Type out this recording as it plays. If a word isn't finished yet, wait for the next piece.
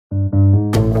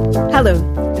Hello,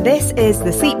 this is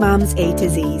the Sleep Mums A to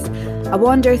Z's, a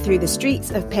wander through the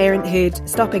streets of parenthood,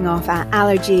 stopping off at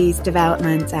allergies,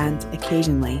 development and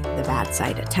occasionally the bad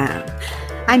side of town.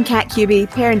 I'm Kat Cuby,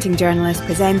 parenting journalist,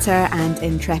 presenter and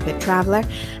intrepid traveller,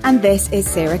 and this is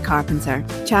Sarah Carpenter,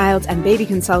 child and baby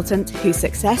consultant who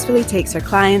successfully takes her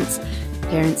clients,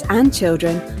 parents and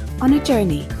children on a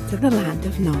journey to the land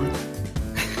of Nod.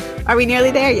 Are we nearly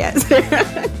there yet,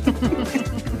 Sarah?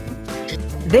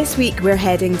 This week we're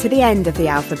heading to the end of the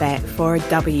alphabet for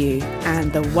W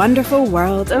and the wonderful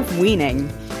world of weaning.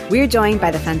 We're joined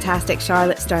by the fantastic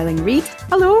Charlotte Stirling Reed.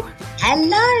 Hello.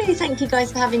 Hello, thank you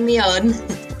guys for having me on.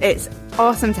 It's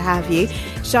awesome to have you.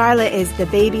 Charlotte is the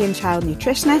baby and child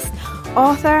nutritionist,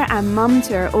 author and mum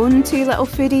to her own two little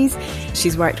foodies.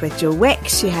 She's worked with Joe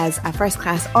Wicks. She has a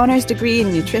first-class honours degree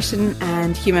in nutrition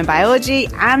and human biology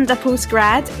and a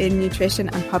postgrad in nutrition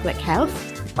and public health.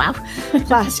 Wow.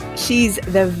 Plus, she's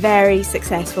the very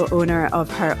successful owner of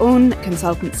her own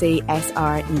consultancy,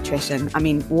 SR Nutrition. I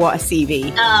mean, what a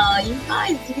CV. Oh, you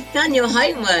guys, you've done your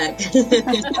homework.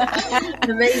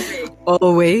 Amazing.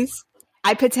 Always.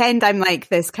 I pretend I'm like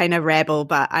this kind of rebel,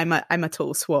 but I'm a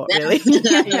total swot, really. You are.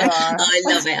 I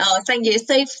love it. Oh, thank you.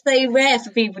 It's so rare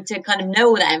for people to kind of know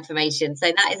all that information. So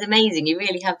that is amazing. You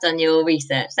really have done your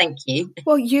research. Thank you.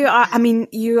 Well, you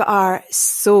are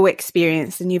so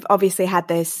experienced, and you've obviously had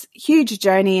this huge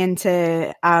journey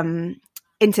into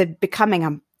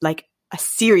becoming a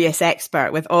serious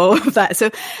expert with all of that.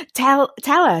 So tell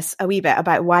us a wee bit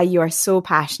about why you are so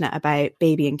passionate about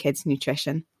baby and kids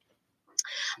nutrition.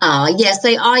 Yeah, so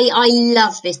I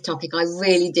love this topic. I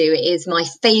really do. It is my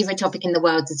favourite topic in the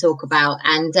world to talk about.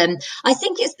 And I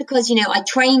think it's because, I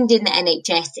trained in the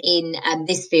NHS in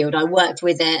this field. I worked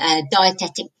with a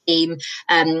dietetic team.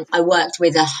 I worked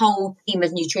with a whole team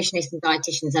of nutritionists and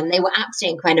dietitians, and they were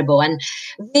absolutely incredible. And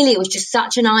really, it was just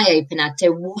such an eye-opener to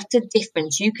what a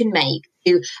difference you can make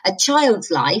to a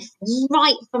child's life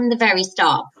right from the very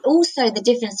start. Also, the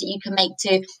difference that you can make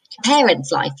to a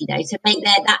parent's life, to make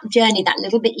that journey that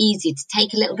little bit easier, to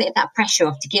take a little bit of that pressure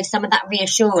off, to give some of that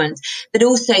reassurance, but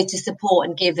also to support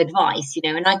and give advice,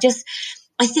 And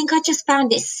I think I just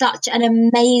found it such an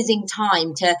amazing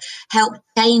time to help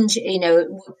change,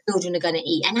 what children are going to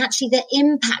eat, and actually the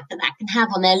impact that can have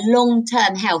on their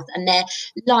long-term health and their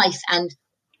life and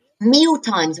meal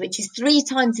times, which is 3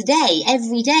 times a day,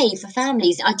 every day for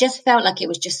families. I just felt like it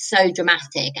was just so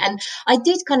dramatic. And I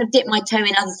did kind of dip my toe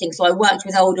in other things. So I worked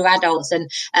with older adults, and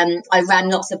I ran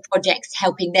lots of projects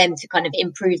helping them to kind of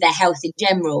improve their health in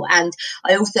general. And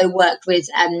I also worked with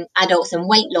adults and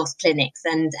weight loss clinics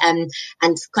and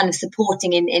kind of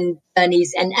supporting in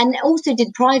journeys, and also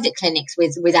did private clinics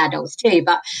with adults too.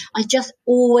 But I just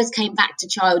always came back to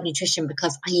child nutrition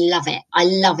because I love it.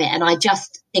 And I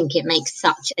just think it makes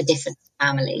such a difference to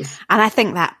families. And I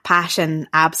think that passion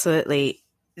absolutely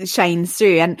shines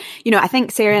through. And, I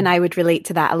think Sarah and I would relate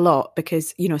to that a lot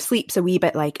because, sleep's a wee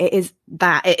bit like it is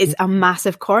a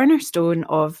massive cornerstone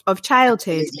of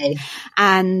childhood. Absolutely.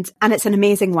 And it's an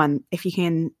amazing one if you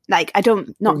can, I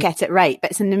don't not get it right,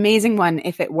 but it's an amazing one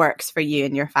if it works for you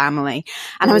and your family.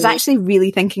 And I was actually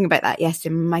really thinking about that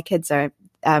yesterday. My kids are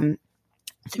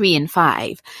 3 and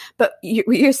 5, but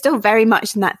you're still very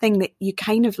much in that thing that you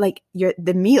kind of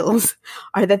the meals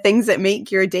are the things that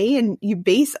make your day, and you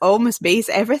almost base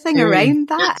everything around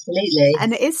that. Absolutely.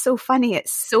 And it is so funny.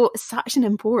 It's such an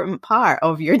important part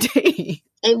of your day.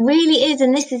 It really is.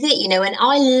 And this is it, and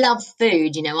I love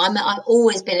food, I've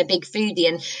always been a big foodie,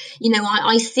 and,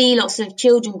 I see lots of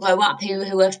children grow up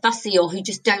who are fussy or who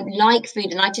just don't like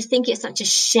food. And I just think it's such a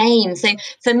shame. So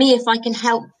for me, if I can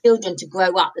help children to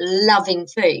grow up loving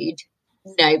food,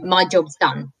 my job's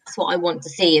done. That's what I want to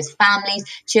see is families,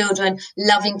 children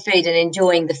loving food and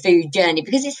enjoying the food journey,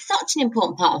 because it's such an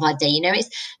important part of our day.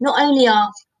 It's not only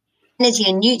our energy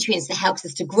and nutrients that helps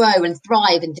us to grow and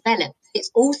thrive and develop. It's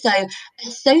also a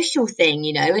social thing,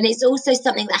 and it's also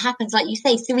something that happens, like you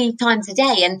say, 3 times a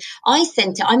day. And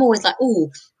I'm always like,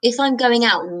 if I'm going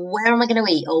out, where am I going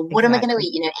to eat? Or what am I going to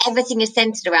eat? Everything is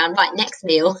centered around, right, next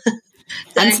meal.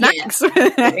 And snacks.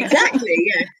 Yeah. Exactly,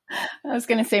 yeah. I was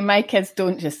going to say, my kids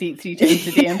don't just eat 3 times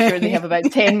a day. I'm sure they have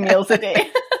about 10 meals a day.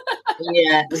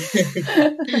 Yeah.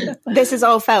 This has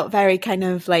all felt very kind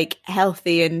of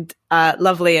healthy and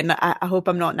lovely, and I hope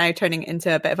I'm not now turning it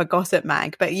into a bit of a gossip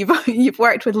mag, but you've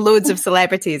worked with loads of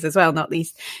celebrities as well, not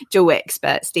least Joe Wicks,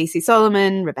 but Stacey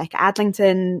Solomon, Rebecca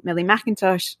Adlington, Millie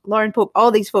McIntosh, Lauren Pope,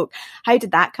 all these folk. How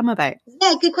did that come about?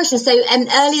 Yeah, good question. So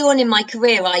early on in my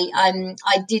career, I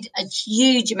did a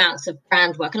huge amounts of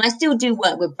brand work, and I still do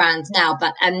work with brands now,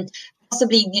 but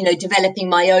possibly, developing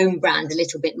my own brand a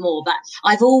little bit more. But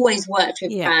I've always worked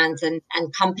with brands and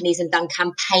companies and done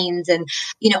campaigns, and,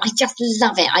 I just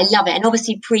love it. I love it. And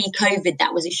obviously pre-COVID,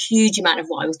 that was a huge amount of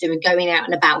what I was doing, going out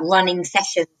and about, running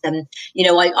sessions. And,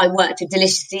 I worked with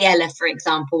Delicious Ella, for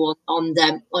example, on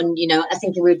I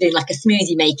think we were doing like a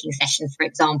smoothie making session, for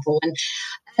example. And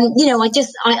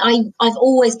I've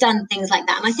always done things like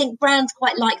that. And I think brands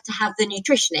quite like to have the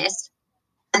nutritionist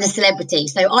and the celebrity.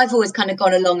 So I've always kind of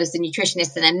gone along as the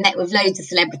nutritionist and then met with loads of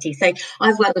celebrities. So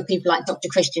I've worked with people like Dr.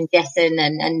 Christian Jessen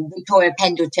and Victoria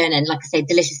Pendleton and, like I say,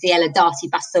 Delicious Ella, Darcy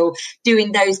Bussell,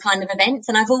 doing those kind of events.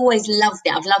 And I've always loved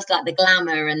it. I've loved like the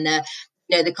glamour and the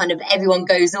kind of everyone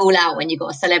goes all out when you've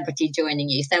got a celebrity joining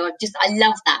you. So I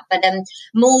love that. But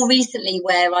more recently,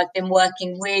 where I've been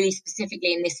working really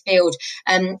specifically in this field,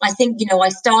 I think, I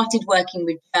started working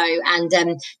with Joe,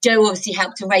 and Joe obviously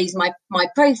helped to raise my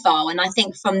profile. And I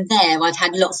think from there, I've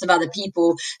had lots of other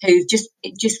people who've just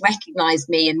recognised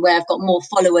me, and where I've got more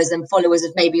followers, and followers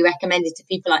have maybe recommended to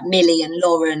people like Millie and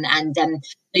Lauren and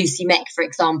Lucy Meck, for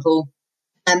example.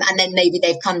 And then maybe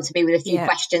they've come to me with a few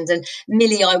questions. And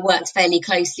Millie, I worked fairly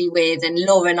closely with, and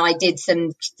Lauren, I did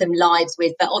some lives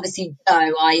with. But obviously,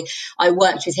 Joe, I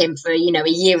worked with him for, a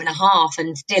year and a half,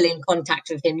 and still in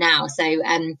contact with him now. So,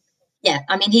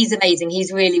 he's amazing.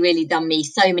 He's really, really done me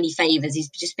so many favours. He's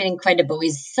just been incredible.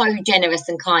 He's so generous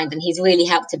and kind, and he's really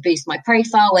helped to boost my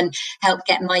profile and help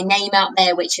get my name out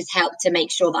there, which has helped to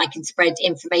make sure that I can spread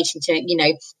information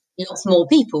to, lots more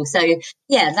people. So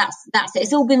that's it.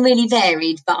 It's all been really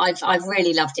varied, but I've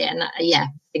really loved it, and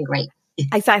it's been great.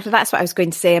 Exactly, that's what I was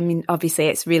going to say. I mean, obviously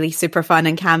it's really super fun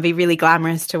and can be really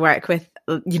glamorous to work with,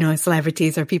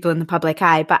 celebrities or people in the public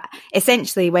eye, but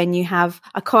essentially when you have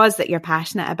a cause that you're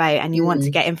passionate about and you want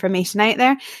to get information out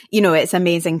there, it's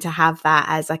amazing to have that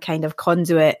as a kind of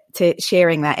conduit to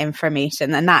sharing that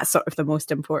information, and that's sort of the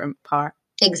most important part.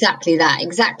 Exactly that.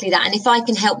 And if I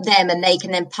can help them and they can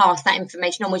then pass that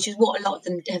information on, which is what a lot of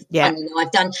them have done.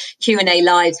 I've done Q&A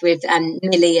lives with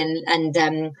Millie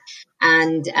and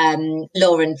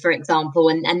Lauren, for example,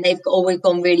 and they've always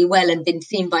gone really well and been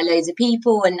seen by loads of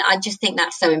people. And I just think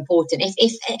that's so important.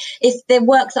 If the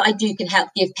work that I do can help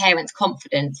give parents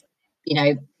confidence,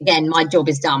 again, my job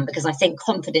is done, because I think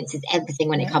confidence is everything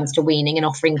when it comes to weaning and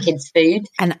offering kids food.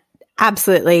 And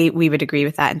absolutely, we would agree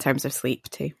with that in terms of sleep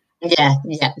too. Yeah.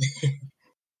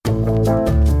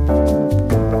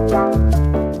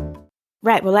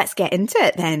 Right, well, let's get into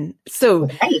it then. So,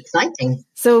 okay, exciting.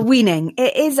 So weaning,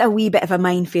 it is a wee bit of a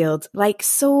minefield. Like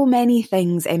so many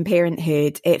things in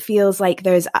parenthood, it feels like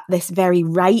there's this very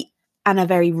right and a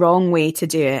very wrong way to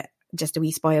do it. Just a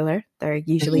wee spoiler, there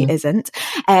usually isn't.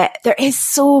 There is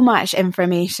so much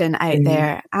information out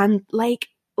there, and like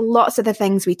lots of the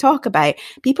things we talk about,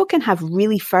 people can have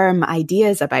really firm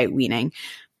ideas about weaning.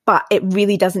 But it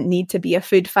really doesn't need to be a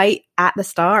food fight at the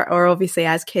start, or obviously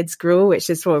as kids grow, which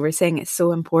is what we're saying, it's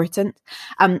so important.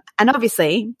 And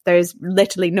obviously there's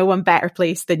literally no one better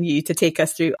placed than you to take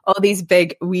us through all these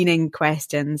big weaning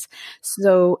questions.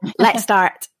 So let's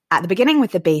start at the beginning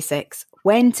with the basics.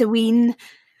 When to wean?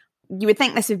 You would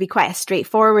think this would be quite a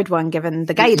straightforward one given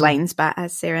the guidelines, but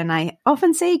as Sarah and I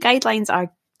often say, guidelines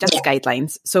are just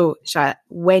guidelines. So Charlotte,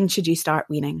 when should you start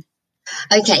weaning?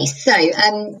 Okay, so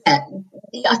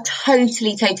I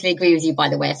totally agree with you, by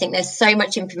the way. I think there's so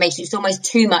much information. It's almost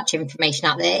too much information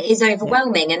out there. It is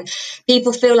overwhelming, and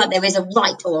people feel like there is a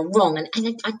right or a wrong. And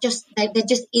there just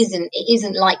isn't. It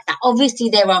isn't like that. Obviously,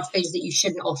 there are foods that you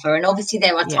shouldn't offer, and obviously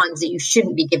there are times that you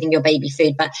shouldn't be giving your baby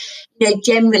food. But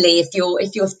generally, if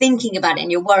you're thinking about it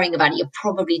and you're worrying about it, you're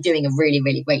probably doing a really,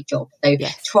 really great job. So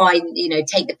try,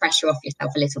 take the pressure off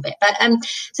yourself a little bit. But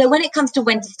so when it comes to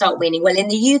when to start weaning, well, in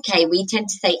the UK, we tend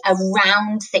to say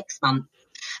around 6 months.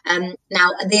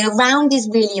 Now, the around is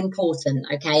really important,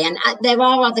 okay? And there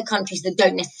are other countries that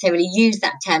don't necessarily use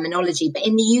that terminology, but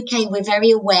in the UK, we're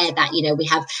very aware that, we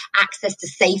have access to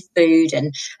safe food,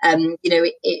 and,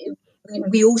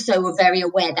 we also are very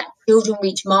aware that children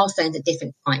reach milestones at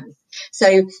different times.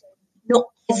 So not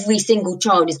every single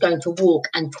child is going to walk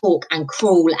and talk and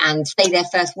crawl and say their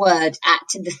first word at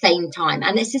the same time.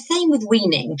 And it's the same with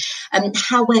weaning.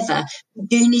 However, we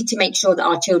do need to make sure that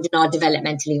our children are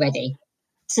developmentally ready.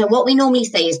 So what we normally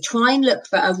say is try and look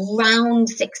for around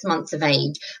 6 months of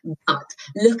age, but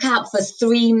look out for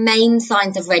 3 main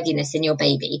signs of readiness in your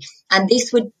baby. And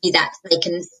this would be that they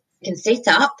can sit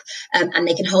up and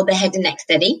they can hold their head and neck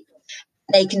steady.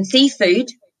 They can see food.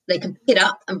 They can pick it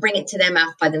up and bring it to their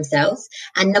mouth by themselves.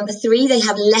 And number 3, they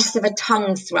have less of a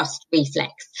tongue thrust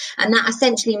reflex. And that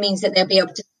essentially means that they'll be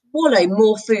able to swallow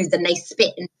more food than they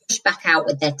spit and push back out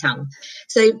with their tongue.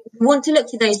 So you want to look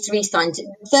for those 3 signs.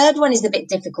 The third one is a bit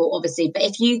difficult, obviously, but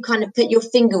if you kind of put your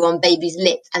finger on baby's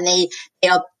lips and they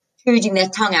are protruding their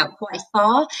tongue out quite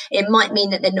far, it might mean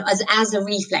that they're not, as a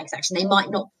reflex action, they might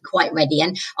not be quite ready.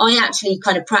 And I actually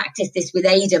kind of practiced this with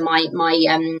Ada, my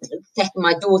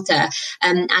daughter,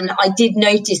 and I did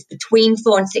notice between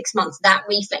 4 and 6 months that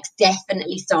reflex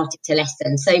definitely started to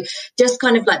lessen. So just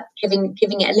kind of like giving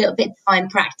it a little bit of time,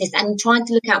 practice, and trying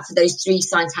to look out for those 3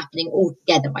 signs happening all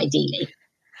together, ideally.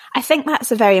 I think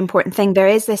that's a very important thing. There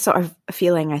is this sort of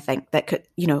feeling, I think, that could,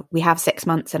 we have 6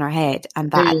 months in our head,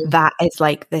 and that is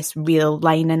like this real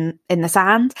line in the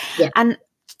sand. Yeah. And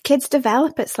kids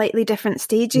develop at slightly different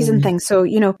stages and things. So,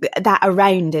 that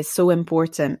around is so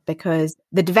important, because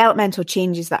the developmental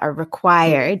changes that are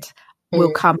required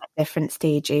will come at different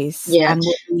stages and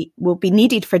will be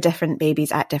needed for different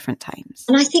babies at different times.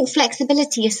 And I think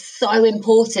flexibility is so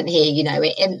important here.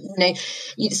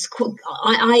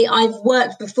 I've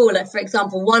worked before, like, for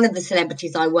example, one of the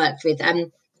celebrities I worked with a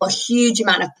huge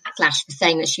amount of backlash for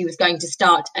saying that she was going to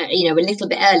start a little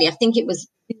bit early. I think it was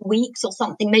 2 weeks or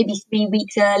something, maybe 3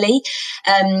 weeks early,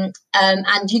 and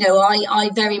I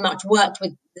very much worked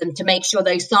with them to make sure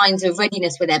those signs of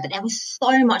readiness were there, but there was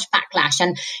so much backlash,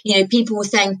 and people were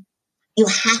saying you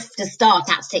have to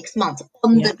start at 6 months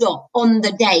on the dot, on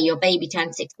the day your baby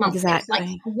turns 6 months.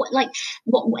 Exactly. What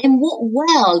in what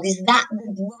world is that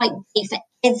the right day for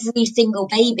every single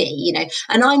baby?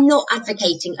 And I'm not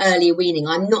advocating early weaning.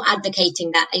 I'm not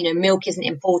advocating that milk isn't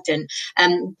important.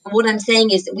 What I'm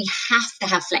saying is that we have to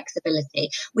have flexibility.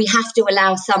 We have to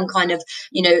allow some kind of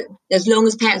as long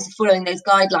as parents are following those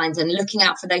guidelines and looking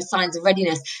out for those signs of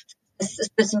readiness,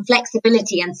 for some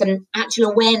flexibility and some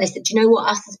actual awareness that,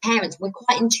 us as parents, we're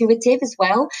quite intuitive as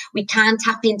well. We can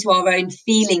tap into our own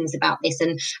feelings about this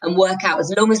and work out,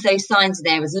 as long as those signs are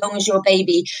there, as long as your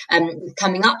baby is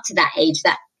coming up to that age,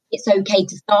 that it's okay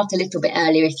to start a little bit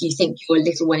earlier if you think your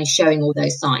little one is showing all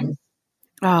those signs.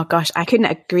 Oh gosh, I couldn't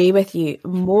agree with you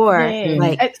more.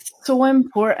 Yeah. It's so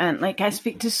important. Like, I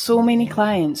speak to so many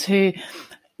clients who,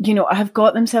 have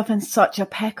got themselves in such a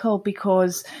pickle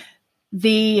because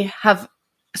they've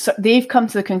come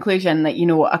to the conclusion that,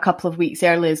 a couple of weeks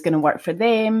early is going to work for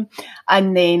them.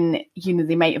 And then,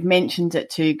 they might have mentioned it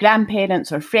to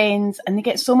grandparents or friends, and they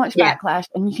get so much backlash,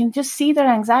 and you can just see their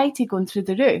anxiety going through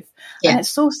the roof. Yeah. And it's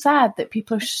so sad that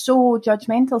people are so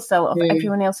judgmental still of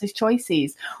everyone else's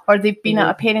choices, or they've been at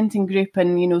a parenting group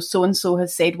and, so-and-so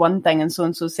has said one thing and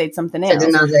so-and-so said something else. Said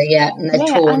another, and they're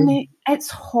torn. And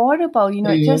it's horrible,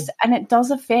 it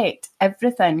does affect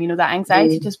everything. That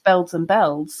anxiety just builds and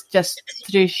builds just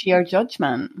through sheer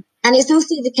judgment. And it's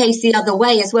also the case the other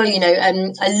way as well,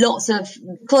 lots of,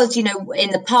 because, in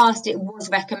the past it was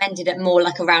recommended at more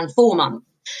like around 4 months.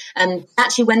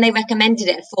 Actually, when they recommended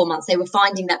it at 4 months, they were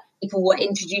finding that people were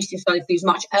introducing solid foods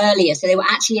much earlier. So they were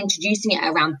actually introducing it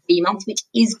at around 3 months, which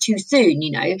is too soon,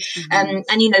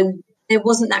 there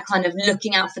wasn't that kind of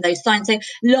looking out for those signs. So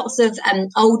lots of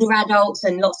older adults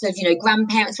and lots of,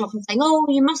 grandparents are often saying, oh,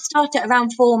 you must start at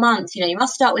around 4 months. You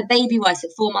must start with baby wipes at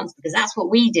 4 months because that's what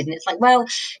we did. And it's like, well,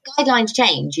 guidelines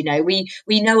change.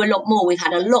 We know a lot more. We've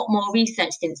had a lot more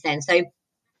research since then. So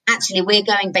actually, we're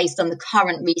going based on the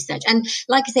current research. And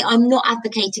like I say, I'm not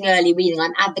advocating early weaning.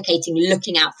 I'm advocating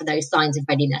looking out for those signs of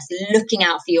readiness, looking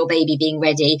out for your baby being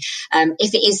ready.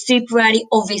 If it is super early,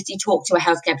 obviously talk to a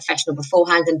healthcare professional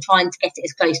beforehand, and trying to get it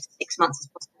as close to 6 months as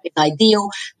possible is ideal.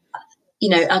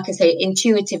 Like I say,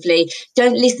 intuitively,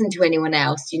 don't listen to anyone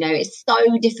else. It's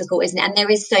so difficult, isn't it? And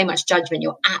there is so much judgment.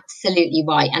 You're absolutely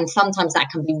right. And sometimes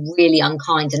that can be really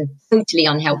unkind and totally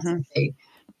unhelpful too.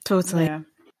 Totally. Yeah.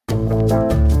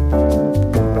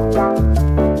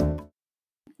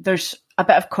 There's a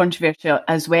bit of controversy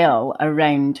as well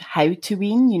around how to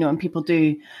wean, and people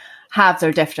do have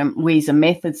their different ways and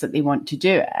methods that they want to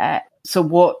do it. So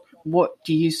what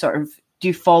do you do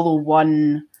you follow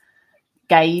one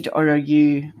guide, or are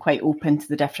you quite open to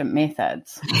the different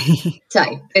methods? So,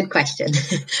 good question.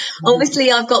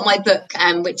 Obviously, I've got my book,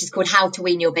 which is called How to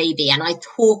Wean Your Baby. And I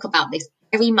talk about this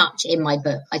very much in my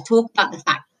book. I talk about the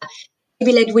fact that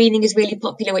baby-led weaning is really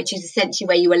popular, which is essentially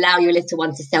where you allow your little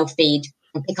one to self-feed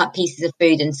and pick up pieces of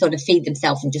food and sort of feed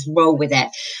themselves and just roll with it.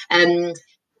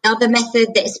 Another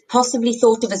method that is possibly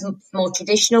thought of as more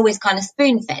traditional is kind of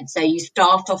spoon-fed. So you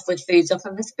start off with foods off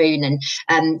of a spoon,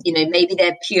 and maybe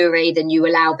they're pureed, and you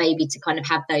allow baby to kind of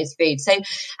have those foods. So,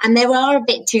 and there are a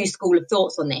bit two school of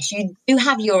thoughts on this. You do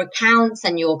have your accounts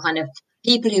and your kind of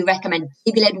people who recommend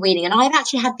baby-led weaning, and I've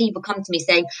actually had people come to me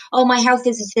saying, "Oh, my health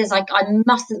visitor says I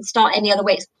mustn't start any other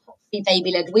way. It's got to be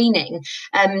baby-led weaning."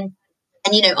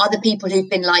 And, you know, other people who've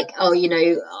been like, oh, you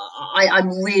know,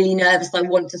 I'm really nervous. I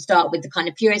want to start with the kind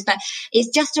of purees. But it's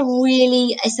just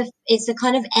it's a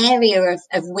kind of area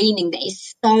of weaning that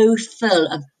is so full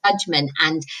of judgment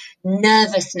and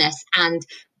nervousness and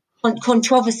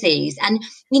controversies. And,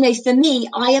 you know, for me,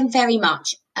 I am very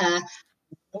much,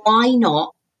 why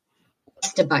not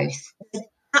best of both? There's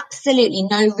absolutely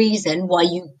no reason why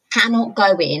you cannot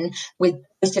go in with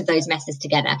both of those methods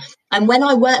together. And when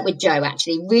I worked with Joe,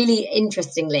 actually, really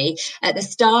interestingly, at the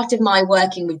start of my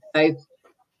working with Joe,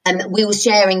 we were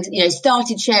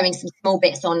started sharing some small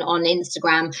bits on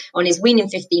Instagram, on his Weaning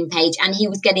 15 page, and he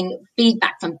was getting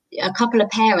feedback from a couple of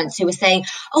parents who were saying,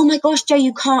 oh my gosh, Joe,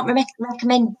 you can't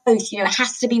recommend both. You know, it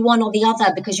has to be one or the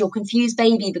other because you'll confuse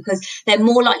baby, because they're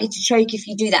more likely to choke if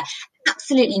you do that.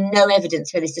 Absolutely no evidence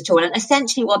for this at all. And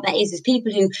essentially what that is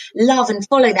people who love and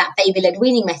follow that baby-led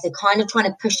weaning method kind of trying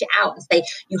to push it out and say,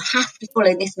 you have to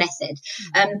follow this method.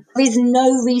 There is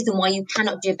no reason why you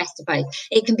cannot do best of both.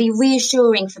 It can be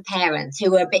reassuring for parents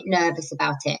who are a bit nervous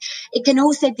about it. It can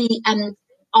also be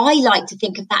I like to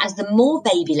think of that as the more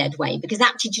baby-led way, because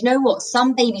actually, do you know what?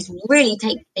 Some babies really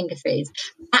take finger foods.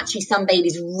 Actually, some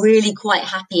babies really quite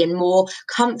happy and more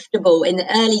comfortable in the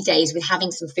early days with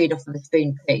having some food off of a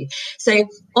spoon too. So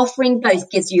offering both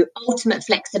gives you ultimate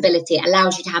flexibility. It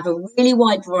allows you to have a really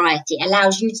wide variety. It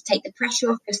allows you to take the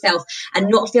pressure off yourself and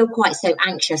not feel quite so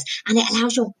anxious. And it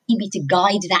allows your baby to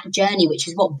guide that journey, which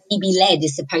is what baby-led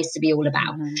is supposed to be all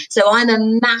about. So I'm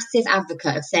a massive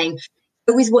advocate of saying,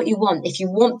 go with what you want. If you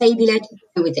want baby-led,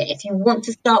 go with it. If you want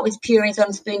to start with purees on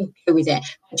a spoon, go with it.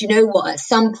 But you know what? At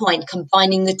some point,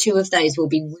 combining the two of those will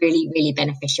be really, really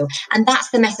beneficial. And that's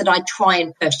the method I try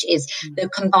and push, is the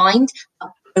combined,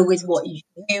 go with what you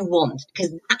want,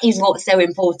 because that is what's so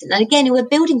important. And again, we're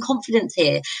building confidence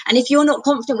here. And if you're not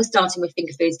confident with starting with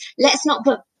finger foods, let's not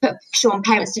put pressure on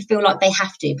parents to feel like they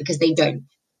have to, because they don't.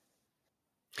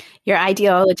 Your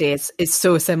ideology is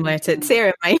so similar to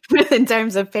Sarah and mine in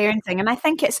terms of parenting, and I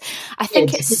think it's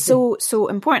so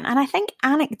important. And I think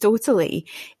anecdotally,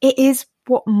 it is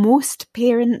what most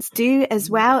parents do as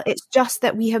well. It's just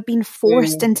that we have been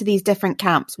forced into these different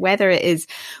camps, whether it is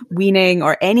weaning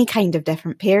or any kind of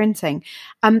different parenting.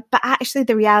 But actually,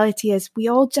 the reality is we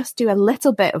all just do a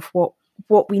little bit of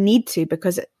what we need to,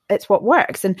 because it's what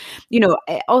works. And you know,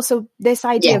 also this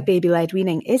idea of baby-led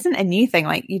weaning isn't a new thing.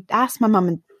 Like, you'd ask my mum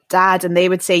and dad, and they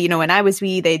would say, you know, when I was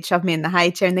wee, they'd shove me in the high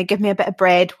chair and they'd give me a bit of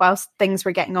bread whilst things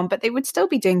were getting on, but they would still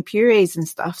be doing purees and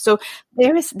stuff. So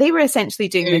they were essentially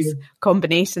doing this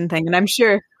combination thing. And I'm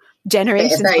sure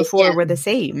generations before were the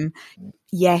same.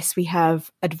 Yes, we have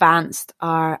advanced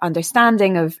our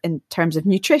understanding of, in terms of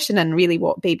nutrition and really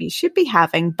what babies should be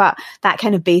having, but that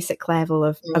kind of basic level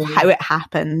of how it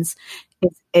happens,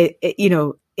 it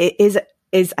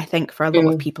is I think for a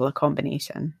lot of people a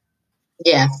combination.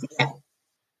 Yeah,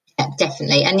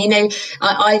 definitely. And you know,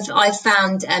 I've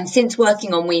found since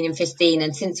working on Weaning 15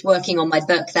 and since working on my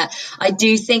book, that I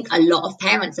do think a lot of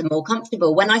parents are more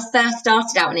comfortable. When I first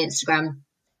started out on Instagram,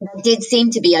 there did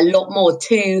seem to be a lot more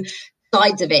two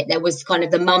sides of it. There was kind of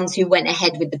the mums who went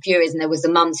ahead with the purees, and there was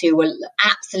the mums who were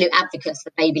absolute advocates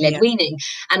for baby-led weaning.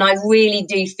 And I really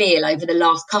do feel over the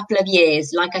last couple of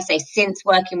years, like I say, since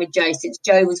working with Joe, since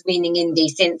Joe was weaning Indy,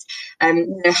 since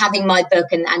having my book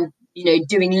and you know,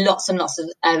 doing lots and lots of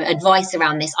advice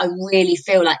around this, I really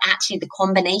feel like actually the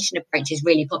combination approach is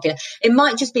really popular. It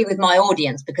might just be with my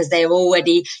audience because they're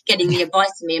already getting the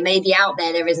advice from me, and maybe out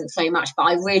there isn't so much, but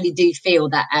I really do feel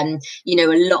that, you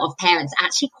know, a lot of parents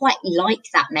actually quite like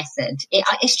that method.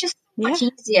 It's just much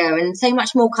easier and so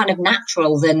much more kind of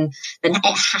natural than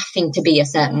it having to be a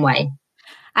certain way.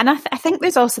 And I think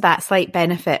there's also that slight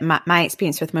benefit. My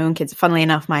experience with my own kids, funnily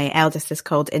enough, my eldest is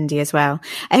called Indy as well,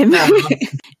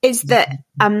 is that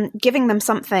giving them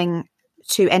something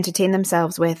to entertain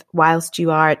themselves with whilst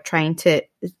you are trying to,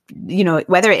 you know,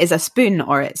 whether it is a spoon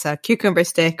or it's a cucumber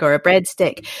stick or a bread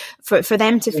stick, for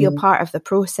them to feel part of the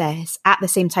process at the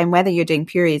same time, whether you're doing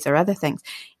purees or other things,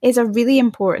 is a really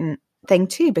important thing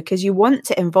too, because you want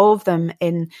to involve them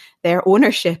in their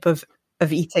ownership of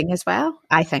eating as well,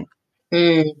 I think.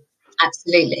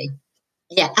 Absolutely.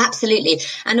 Yeah, absolutely.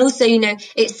 And also, you know,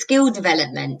 it's skill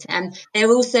development. And they're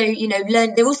also, you know,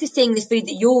 they're also seeing the food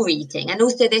that you're eating, and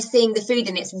also they're seeing the food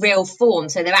in its real form.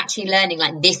 So they're actually learning,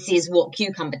 like, this is what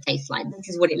cucumber tastes like. This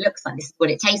is what it looks like. This is what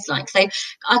it tastes like. So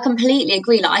I completely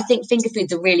agree. Like, I think finger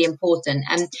foods are really important.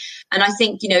 And I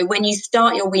think, you know, when you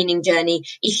start your weaning journey,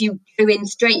 if you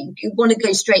want to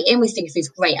go straight in with finger foods,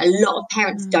 great. A lot of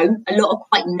parents don't. A lot are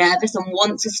quite nervous and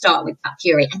want to start with that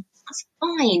puree. And that's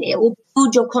fine. It will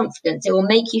build your confidence. It will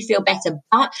make you feel better.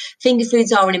 But finger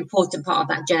foods are an important part of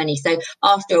that journey. So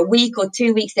after a week or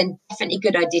 2 weeks, then definitely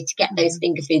a good idea to get those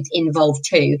finger foods involved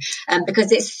too,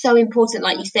 because it's so important.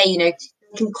 Like you say, you know,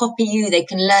 they can copy you, they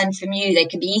can learn from you, they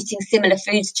can be eating similar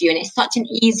foods to you, and it's such an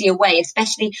easier way.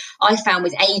 Especially I found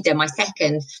with Ada, my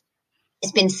second,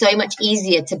 it's been so much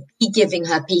easier to be giving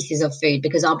her pieces of food,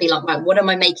 because I'll be like, right, what am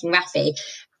I making Rafi?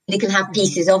 They can have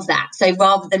pieces of that. So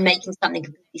rather than making something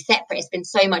completely separate, it's been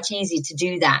so much easier to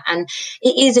do that. And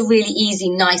it is a really easy,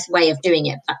 nice way of doing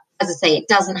it. But as I say, it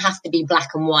doesn't have to be black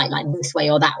and white, like this way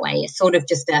or that way. It's sort of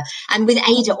just and with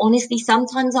Ada, honestly,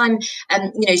 sometimes I'm,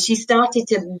 you know, she started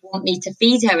to want me to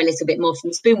feed her a little bit more from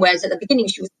the spoon, whereas at the beginning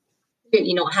she was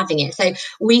absolutely not having it. So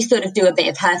we sort of do a bit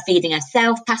of her feeding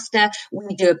herself pasta.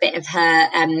 We do a bit of her,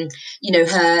 you know,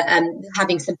 her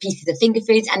having some pieces of finger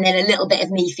foods, and then a little bit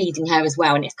of me feeding her as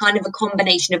well. And it's kind of a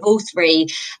combination of all three.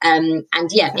 And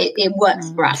yeah, it works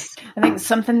for us. I think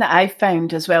something that I've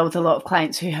found as well with a lot of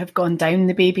clients who have gone down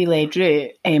the baby-led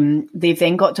route, they've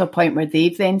then got to a point where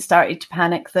they've then started to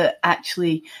panic that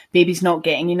actually baby's not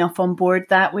getting enough on board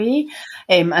that way.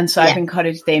 And so I've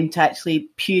encouraged them to actually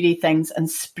puree things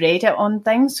and spread it on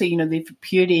things. So, you know, they've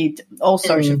pureed all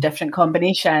sorts of different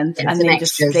combinations and then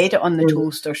just spread it on the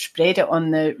toast or spread it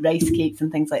on the rice cakes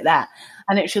and things like that.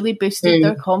 And it's really boosted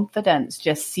their confidence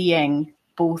just seeing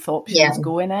both options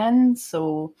going in.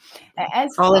 So it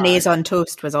is Bolognese on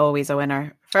toast was always a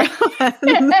winner for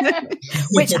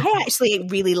which I actually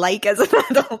really like as an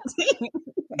adult.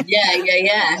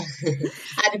 Yeah.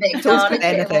 Add a bit of garlic,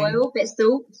 a bit of oil, a bit of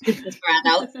salt for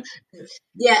adults.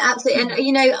 Yeah, absolutely. And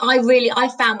you know, I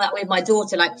found that with my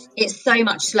daughter, like it's so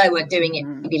much slower doing it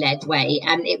baby-led way,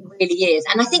 and it really is.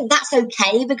 And I think that's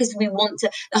okay, because we want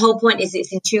to, the whole point is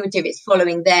it's intuitive, it's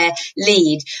following their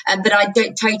lead. But I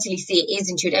don't totally see it is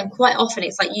intuitive. And quite often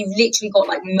it's like you've literally got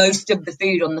like most of the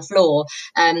food on the floor.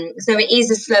 So it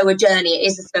is a slower journey, it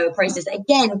is a slower process.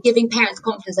 Again, giving parents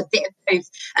confidence, a bit of both.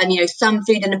 And you know, some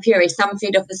food in a puree, some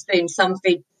food off the spoon, some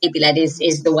food baby-led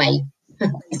is the way,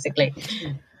 basically.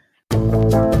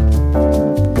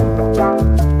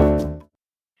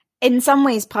 In some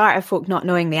ways, part of folk not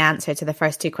knowing the answer to the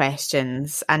first two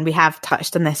questions, and we have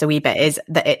touched on this a wee bit, is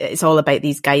that it's all about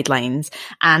these guidelines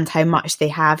and how much they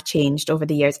have changed over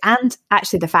the years. And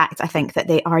actually the fact, I think, that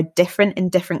they are different in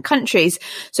different countries.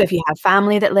 So if you have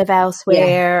family that live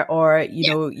elsewhere or,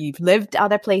 you know, you've lived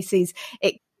other places,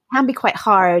 it can be quite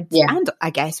hard. And I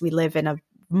guess we live in a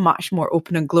much more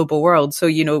open and global world. So,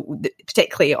 you know,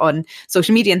 particularly on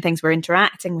social media and things, we're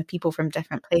interacting with people from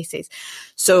different places.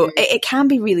 So it can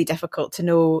be really difficult to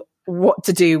know what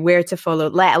to do, where to follow,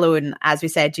 let alone, as we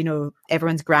said, you know,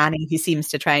 everyone's granny who seems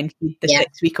to try and feed the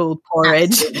 6-week-old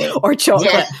porridge or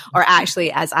chocolate, or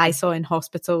actually, as I saw in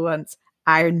hospital once,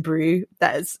 iron brew.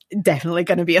 That is definitely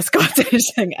going to be a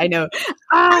Scottish thing, I know.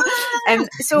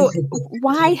 So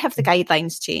why have the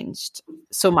guidelines changed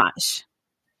so much?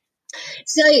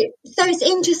 So it's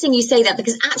interesting you say that,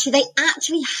 because they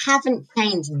actually haven't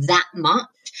changed that much.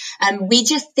 We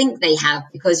just think they have,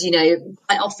 because, you know,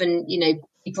 quite often, you know,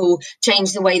 people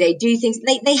change the way they do things.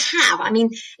 They have. I mean,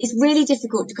 it's really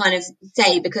difficult to kind of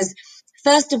say, because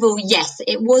first of all, yes,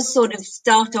 it was sort of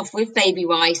start off with baby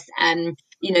rice,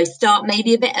 you know, start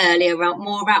maybe a bit earlier, around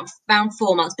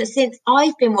 4 months. But since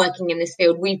I've been working in this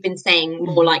field, we've been saying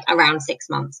more like around 6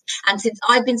 months. And since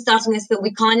I've been starting this field,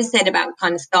 we kind of said about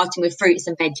kind of starting with fruits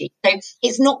and veggies. So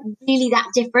it's not really that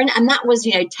different. And that was,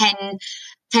 you know,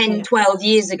 12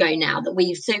 years ago now so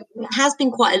it has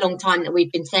been quite a long time that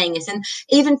we've been saying this. And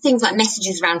even things like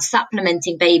messages around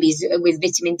supplementing babies with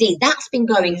vitamin D, that's been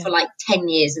going for like 10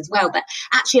 years as well. But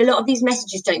actually a lot of these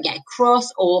messages don't get across,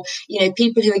 or, you know,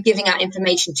 people who are giving out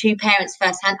information to parents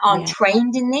firsthand aren't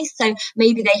trained in this. So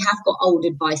maybe they have got old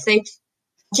advice. So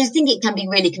I just think it can be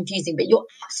really confusing, but you're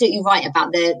absolutely right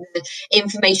about the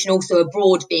information also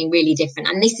abroad being really different.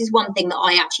 And this is one thing that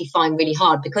I actually find really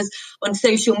hard, because on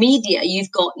social media, you've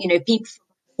got, you know, people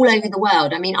all over the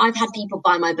world. I mean, I've had people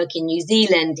buy my book in New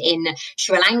Zealand, in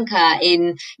Sri Lanka,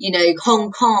 in, you know,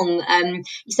 Hong Kong.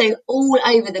 So all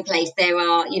over the place, there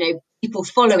are, you know, people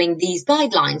following these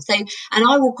guidelines. So, and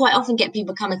I will quite often get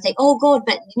people come and say, oh God,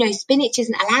 but you know, spinach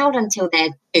isn't allowed until they're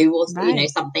 2 or you know,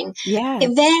 something.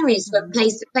 It varies from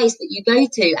place to place that you go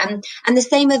to. And the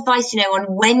same advice, you know, on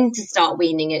when to start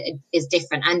weaning is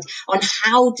different, and on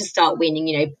how to start weaning,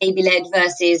 you know, baby led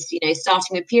versus, you know,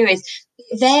 starting with purees.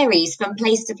 It varies from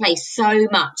place to place so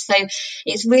much. So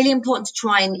it's really important to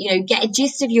try and, you know, get a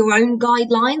gist of your own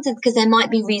guidelines, because there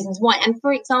might be reasons why. And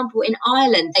for example, in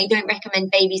Ireland, they don't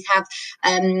recommend babies have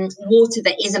water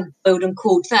that isn't boiled and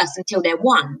cooled first until they're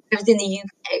 1. Whereas in the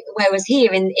UK, whereas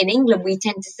here in England, we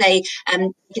tend to say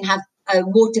you can have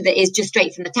water that is just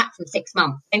straight from the tap from 6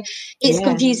 months. So it's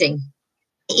confusing.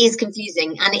 It is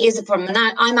confusing and it is a problem. And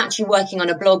I'm actually working on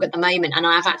a blog at the moment, and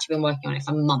I've actually been working on it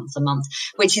for months and months,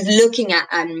 which is looking at,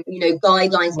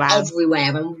 guidelines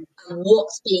everywhere and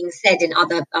what's being said in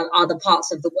other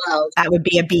parts of the world. That would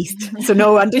be a beast. So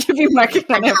no wonder you've been working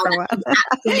on it for a while.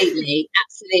 Absolutely.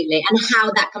 And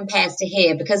how that compares to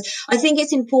here, because I think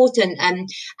it's important. And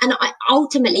I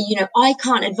ultimately, I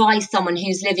can't advise someone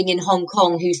who's living in Hong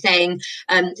Kong who's saying,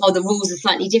 the rules are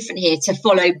slightly different here, to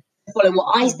follow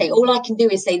what I say. All I can do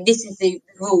is say this is the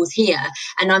rules here,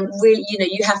 and I'm really,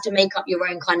 you have to make up your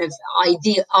own kind of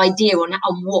idea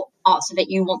on what parts of it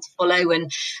you want to follow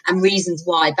and reasons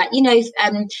why. But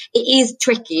it is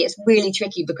tricky. It's really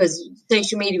tricky because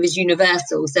social media is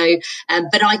universal. So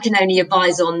but I can only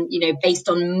advise on based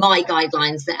on my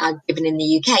guidelines that are given in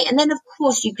the UK, and then of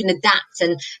course you can adapt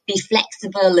and be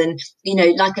flexible, and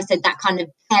like I said, that kind of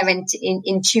parent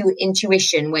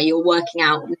intuition where you're working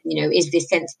out is this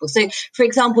sensible. So for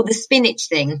example, the spinach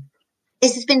thing,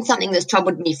 this has been something that's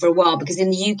troubled me for a while, because in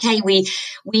the UK we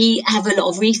have a lot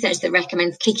of research that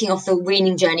recommends kicking off the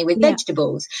weaning journey with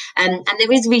vegetables, and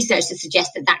there is research that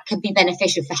suggests that can be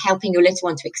beneficial for helping your little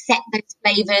one to accept those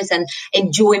flavours and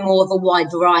enjoy more of a wide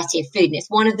variety of food. And it's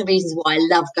one of the reasons why I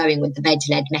love going with the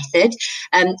veg-led method.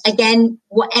 Again,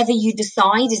 whatever you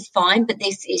decide is fine, but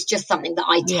this is just something that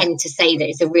I tend to say that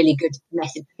it's a really good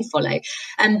method to follow.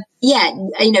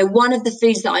 One of the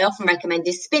foods that I often recommend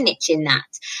is spinach in that.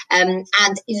 And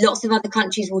lots of other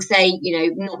countries will say,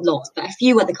 not lots, but a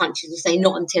few other countries will say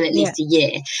not until at least a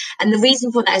year. And the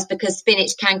reason for that is because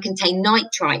spinach can contain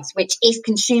nitrites, which if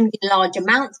consumed in large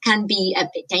amounts can be a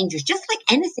bit dangerous. Just like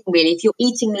anything, really. If you're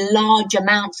eating large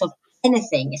amounts of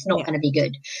anything, it's not going to be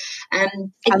good.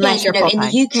 Again, in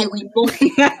the UK, we want...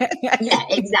 yeah,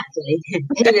 exactly.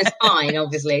 It was fine,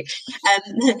 obviously.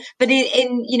 But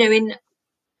in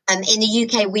the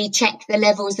UK, we check the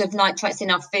levels of nitrates in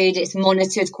our food. It's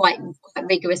monitored quite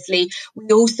rigorously.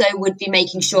 We also would be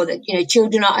making sure that,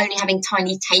 children are only having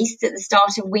tiny tastes at the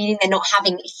start of weaning. They're not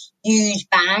having huge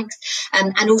bags.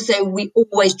 And also we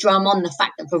always drum on the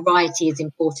fact that variety is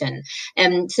important.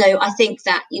 So I think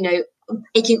that,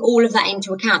 taking all of that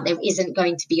into account, there isn't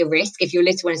going to be a risk if your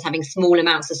little one is having small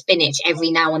amounts of spinach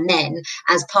every now and then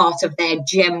as part of their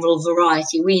general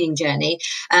variety weaning journey.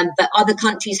 But other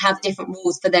countries have different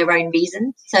rules for their own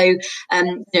reasons. So,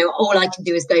 all I can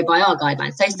do is go by our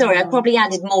guidelines. So sorry, I probably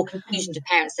added more confusion to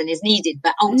parents than is needed,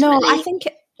 but ultimately... No, I think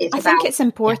it's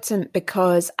important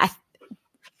because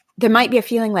there might be a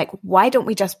feeling like, why don't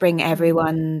we just bring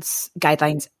everyone's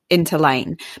guidelines into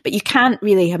line? But you can't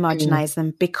really homogenize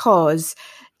them because,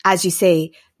 as you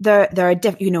say, there are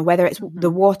different, whether it's the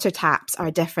water taps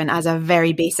are different as a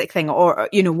very basic thing, or,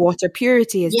 water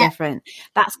purity is different.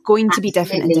 That's going to be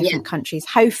different in different countries.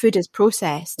 How food is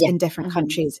processed in different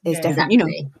countries is different,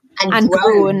 and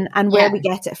grown and where we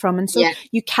get it from. And so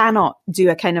you cannot do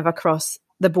a kind of across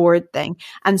the board thing.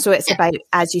 And so it's about,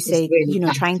 as you say,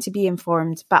 really trying to be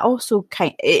informed, but also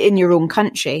in your own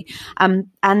country, and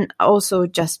also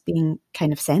just being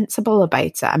kind of sensible about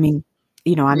it. I mean,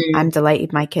 I'm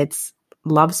delighted my kids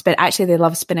love spinach. Actually, they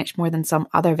love spinach more than some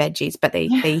other veggies, but they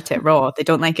eat it raw. They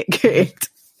don't like it cooked.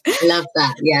 Love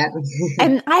that, yeah.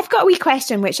 And I've got a wee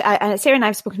question, which Sarah and I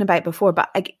have spoken about before,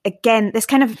 but again, this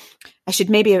kind of, I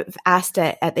should maybe have asked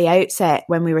it at the outset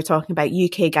when we were talking about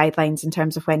UK guidelines in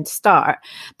terms of when to start,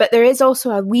 but there is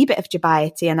also a wee bit of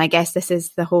dubiety, and I guess this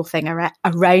is the whole thing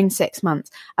around 6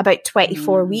 months, about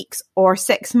 24 weeks or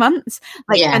 6 months.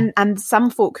 And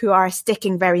some folk who are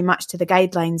sticking very much to the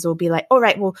guidelines will be like, all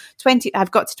right, well,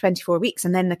 I've got to 24 weeks.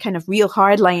 And then the kind of real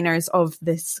hardliners of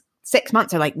this 6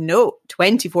 months are like, no,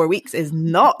 24 weeks is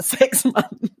not 6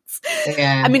 months.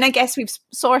 I mean, I guess we've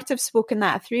sort of spoken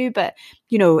that through, but,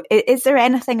 is there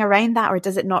anything around that, or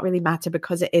does it not really matter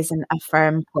because it isn't a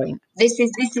firm point? This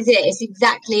is it. It's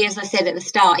exactly as I said at the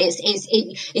start.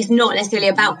 It's not necessarily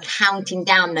about counting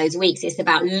down those weeks. It's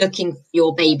about looking for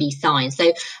your baby signs.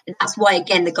 So that's why,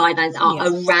 again, the guidelines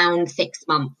are around 6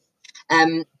 months.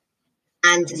 So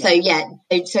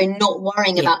not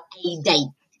worrying about a date.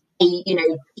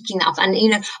 Picking that up. And,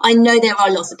 I know there are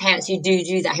lots of parents who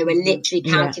do that, who are literally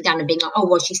counting down and being like, oh,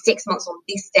 well, she's 6 months on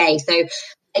this day. So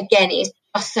again, it's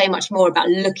just so much more about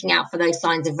looking out for those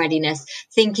signs of readiness,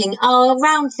 thinking,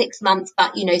 around 6 months,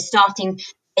 but, starting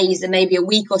days and maybe a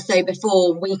week or so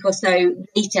before, a week or so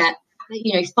later,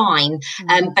 fine.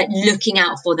 But looking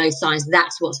out for those signs,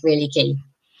 that's what's really key.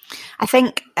 I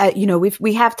think,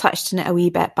 we have touched on it a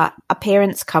wee bit, but a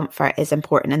parent's comfort is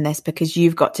important in this, because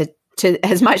you've got to to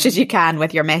as much as you can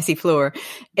with your messy floor,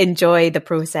 enjoy the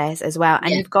process as well.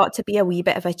 And Yeah. you've got to be a wee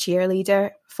bit of a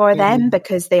cheerleader for them,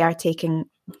 because they are taking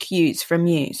cues from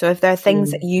you. So if there are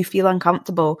things that you feel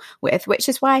uncomfortable with, which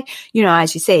is why, you know,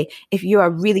 as you say, if you are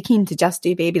really keen to just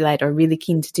do baby led or really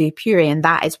keen to do puree, and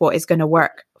that is what is going to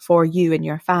work for you and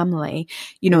your family,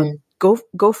 you know,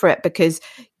 go for it, because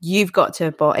you've got to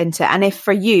have bought into it. And if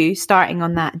for you starting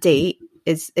on that date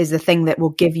is the thing that will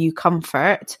give you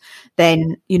comfort,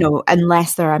 then, you know,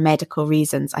 unless there are medical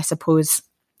reasons, I suppose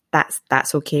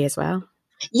that's okay as well.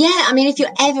 Yeah, I mean, if you're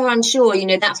ever unsure, you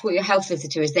know, that's what your health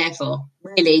visitor is there for,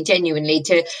 really, genuinely,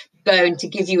 to go and to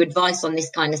give you advice on this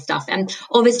kind of stuff. And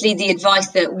obviously the advice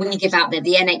that we give out, that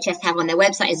the NHS have on their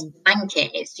website, is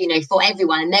blanket. It's, you know, for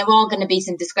everyone. And there are going to be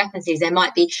some discrepancies. There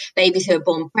might be babies who are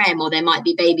born prem, or there might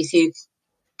be babies who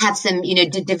have some, you know,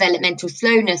 developmental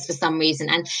slowness for some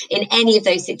reason. And in any of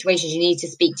those situations, you need to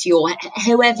speak to your,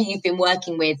 whoever you've been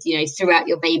working with, you know, throughout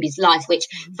your baby's life, which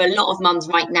for a lot of mums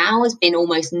right now has been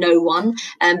almost no one.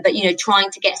 But, you know,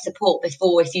 trying to get support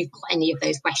before, if you've got any of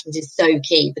those questions, is so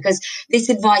key, because this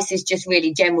advice is just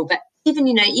really general. But even,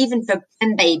 you know, even for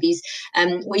babies,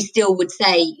 we still would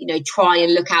say, you know, try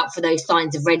and look out for those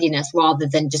signs of readiness rather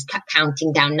than just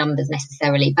counting down numbers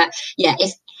necessarily. But yeah,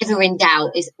 if ever in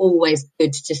doubt, it's always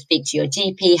good to speak to your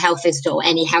GP, health visitor, or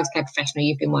any healthcare professional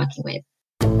you've been working with.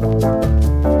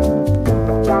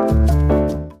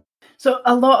 So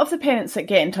a lot of the parents that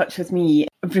get in touch with me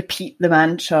repeat the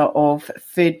mantra of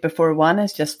food before one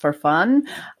is just for fun.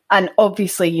 And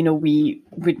obviously, you know, we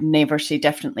would never say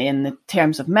differently in the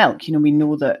terms of milk. You know, we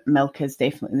know that milk is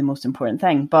definitely the most important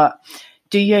thing. But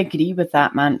do you agree with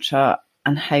that mantra?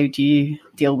 And how do you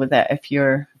deal with it if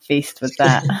you're faced with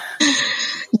that?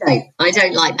 No, I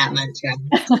don't like that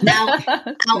mantra. Now,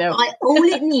 all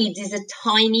it needs is a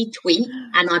tiny tweak,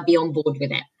 and I'd be on board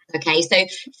with it. Okay, so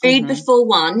food before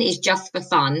one is just for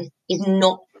fun is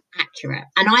not accurate.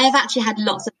 And I have actually had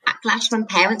lots of backlash from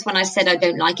parents when I said I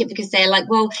don't like it, because they're like,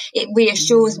 well, it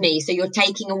reassures me. So you're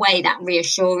taking away that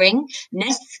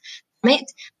reassuringness from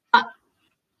it. But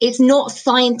it's not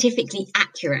scientifically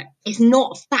accurate. It's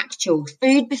not factual.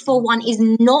 Food before one is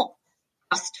not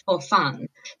just for fun.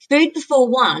 Food before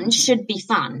one should be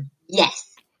fun.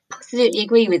 Yes, absolutely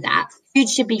agree with that. Food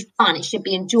should be fun. It should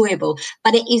be enjoyable,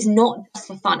 but it is not just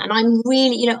for fun. And I'm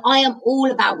really, you know, I am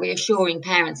all about reassuring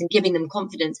parents and giving them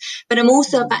confidence, but I'm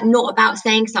also not about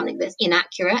saying something that's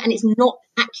inaccurate, and it's not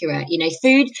accurate. You know,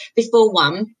 food before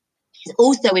one is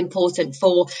also important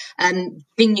for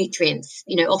giving nutrients,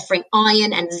 you know, offering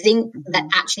iron and zinc that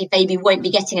actually baby won't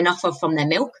be getting enough of from their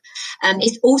milk.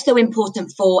 It's also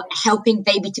important for helping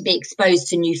baby to be exposed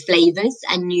to new flavors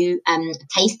and new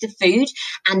taste of food.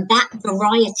 And that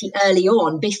variety early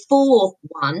on, before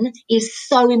one, is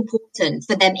so important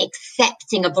for them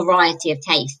accepting a variety of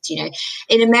tastes. You know,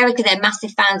 in America, they're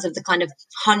massive fans of the kind of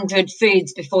 100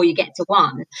 foods before you get to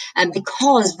one,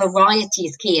 because variety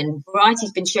is key, and variety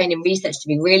has been shown in research to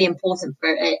be really important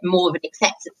for more of an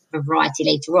acceptance of variety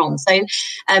later on. So,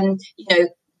 you know,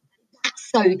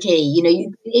 that's so key. You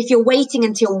know, if you're waiting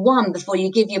until one before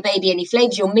you give your baby any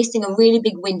flavors, you're missing a really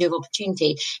big window of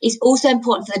opportunity. It's also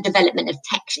important for the development of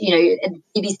texture, you know,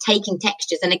 babies taking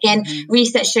textures. And again,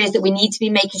 research shows that we need to be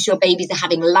making sure babies are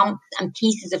having lumps and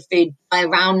pieces of food by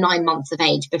around 9 months of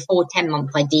age, before 10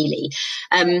 months ideally.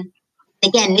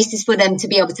 Again, this is for them to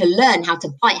be able to learn how to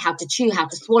bite, how to chew, how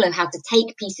to swallow, how to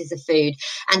take pieces of food,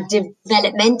 and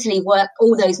developmentally work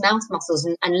all those mouth muscles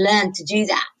and learn to do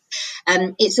that.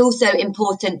 It's also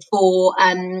important for,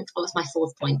 what's my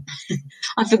fourth point?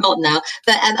 I've forgotten now.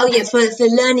 But, for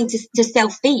learning to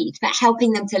self-feed, but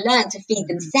helping them to learn to feed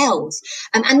themselves.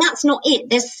 And that's not it.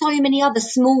 There's so many other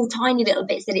small, tiny little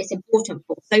bits that it's important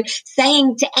for. So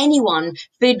saying to anyone,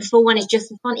 food before one is just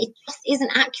for fun, it just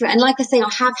isn't accurate. And like I say, I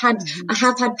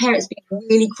have had parents be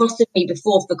really cross with me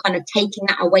before for kind of taking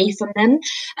that away from them.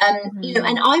 You know,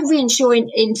 and I reassure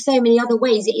in so many other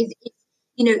ways.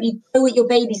 You know, you go at your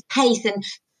baby's pace, and,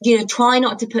 you know, try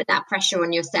not to put that pressure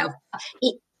on yourself.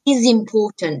 It is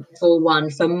important for one,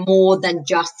 for more than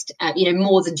just,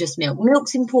 more than just milk.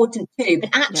 Milk's important too,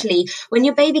 but actually, when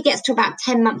your baby gets to about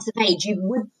 10 months of age, you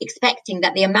would be expecting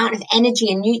that the amount of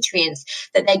energy and nutrients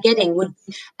that they're getting would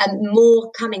be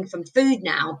more coming from food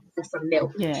now than from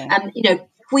milk. You know,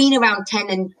 between around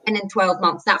 10 and 12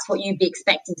 months, that's what you'd be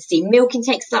expecting to see. Milk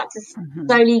intake start to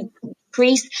slowly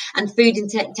increase, and food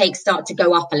intake start to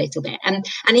go up a little bit. And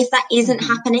if that isn't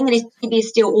happening, and if baby is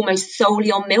still almost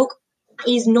solely on milk, that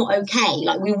is not okay.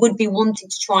 Like, we would be wanting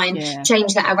to try and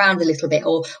change that around a little bit,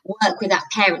 or work with that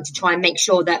parent to try and make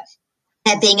sure that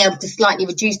being able to slightly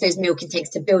reduce those milk intakes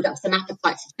to build up some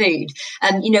appetite for food,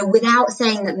 without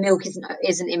saying that milk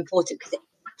isn't important, because it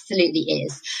absolutely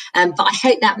is. But I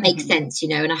hope that makes sense,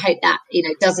 and I hope that,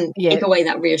 doesn't take away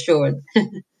that reassurance.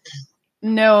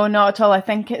 No, not at all. I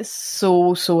think it's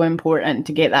so, so important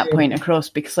to get that point across,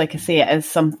 because like I say, it is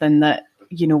something that,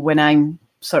 when I'm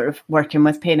sort of working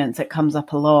with parents, it comes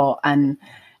up a lot, and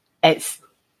it's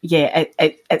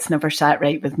never sat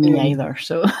right with me either.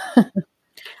 So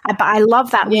but I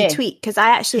love that wee tweet, because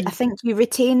I think you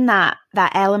retain that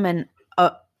element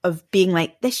of being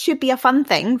like, this should be a fun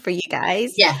thing for you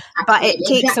guys. Yeah, but it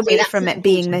takes away from it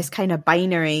being this kind of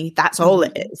binary, that's all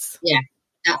it is. Yeah.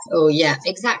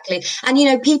 Exactly.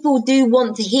 And people do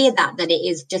want to hear that it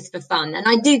is just for fun, and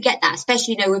I do get that,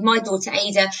 especially with my daughter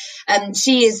Ada.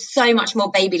 She is so much more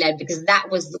baby led, because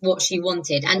that was what she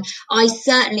wanted. And I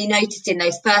certainly noticed in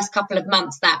those first couple of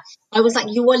months that I was like,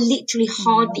 you are literally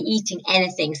hardly eating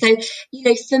anything. So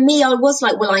for me, I was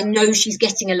like, well, I know she's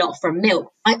getting a lot from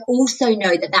milk. I also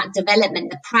know that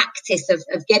development, the practice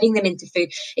of getting them into food,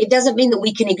 it doesn't mean that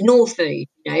we can ignore food.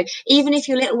 Even if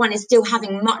your little one is still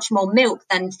having much more milk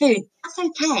than food, that's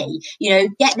okay.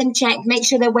 Get them checked, make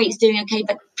sure their weight's doing okay,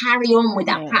 but carry on with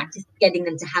that practice of getting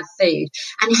them to have food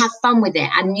and have fun with it,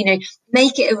 and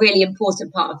make it a really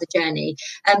important part of the journey.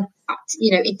 But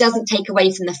it doesn't take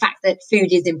away from the fact that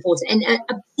food is important. And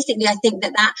basically, I think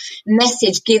that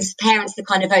message gives parents the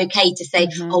kind of okay to say,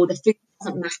 oh, the food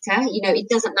doesn't matter. It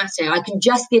doesn't matter. I can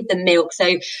just give them milk. So,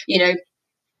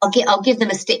 I'll give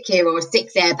them a stick here or a stick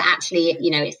there, but actually,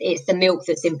 it's the milk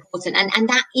that's important. And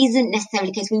that isn't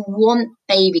necessarily the case. We want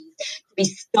babies to be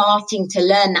starting to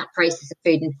learn that process of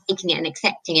food and taking it and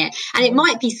accepting it. And it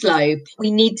might be slow, but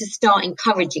we need to start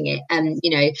encouraging it, and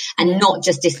not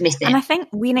just dismiss it. And I think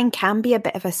weaning can be a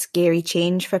bit of a scary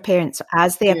change for parents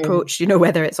as they approach,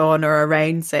 whether it's on or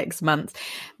around 6 months,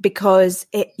 because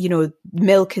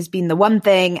milk has been the one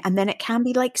thing, and then it can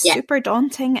be like super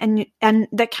daunting, and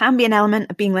there can be an element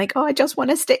of being like, oh, I just want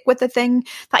to stick with the thing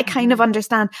that I kind of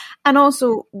understand, and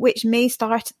also which may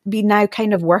start be now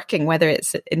kind of working, whether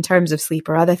it's in terms of sleep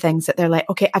or other things, that they're like,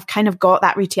 okay, I've kind of got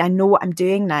that routine, I know what I'm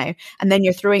doing now, and then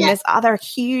you're throwing this other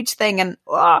huge thing,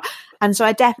 and so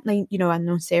I definitely, I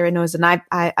know Sarah knows, and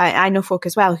I know folk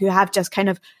as well who have just kind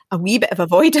of a wee bit of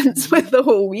avoidance with the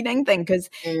whole weaning thing, because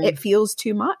it feels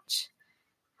too much.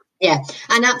 Yeah,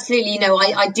 and absolutely,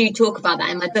 I do talk about that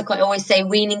in my book. I always say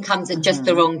weaning comes at just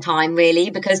the wrong time,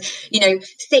 really, because,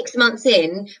 6 months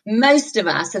in, most of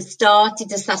us have started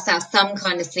to suss out some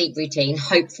kind of sleep routine,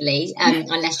 hopefully,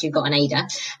 unless you've got an Ada.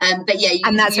 But yeah.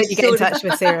 And that's when you get in touch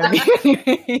with Sarah.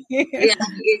 Yeah,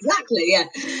 exactly, yeah.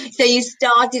 So you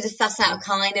started to suss out a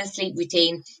kind of sleep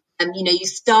routine. You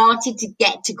started to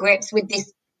get to grips with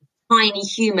this tiny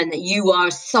human that you are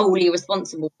solely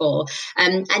responsible for,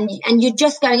 and you're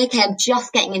just going, okay, I'm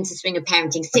just getting into swing of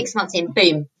parenting. 6 months in,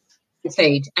 boom,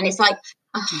 food, and it's like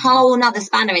a whole nother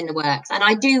spanner in the works. And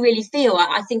I do really feel,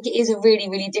 I think it is a really,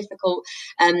 really difficult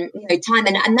time,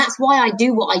 and that's why I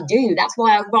do what I do. That's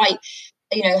why I write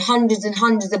hundreds and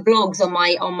hundreds of blogs on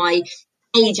my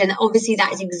page, and obviously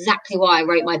that is exactly why I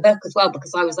wrote my book as well,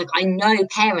 because I was like, I know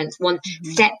parents want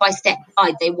step-by-step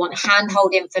guide, they want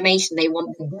handhold information, they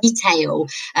want detail,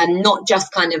 and not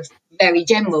just kind of very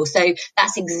general. So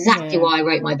that's exactly why I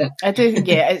wrote my book. I do,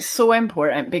 it's so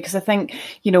important, because I think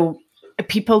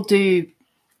people do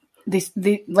this,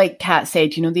 they, like Kat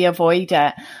said, they avoid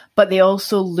it, but they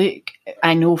also look,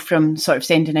 I know from sort of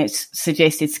sending out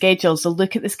suggested schedules, they'll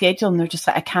look at the schedule and they're just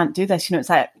like, I can't do this. It's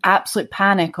that absolute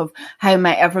panic of, how am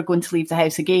I ever going to leave the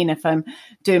house again if I'm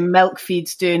doing milk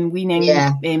feeds, doing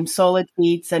weaning, solid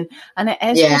feeds, and it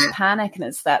is just panic, and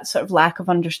it's that sort of lack of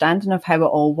understanding of how it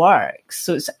all works.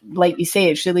 So it's like you say,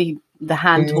 it's really the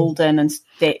hand holding and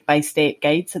step-by-step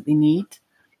guides that they need.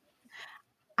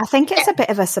 I think it's a bit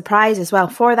of a surprise as well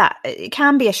for that. It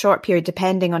can be a short period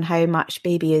depending on how much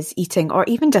baby is eating, or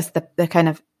even just the kind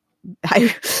of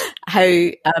how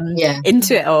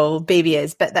into it all baby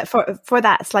is. But that for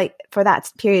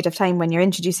that period of time when you're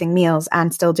introducing meals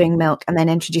and still doing milk and then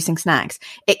introducing snacks,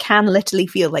 it can literally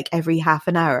feel like every half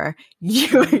an hour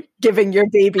you're giving your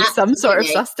baby some sort of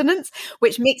sustenance,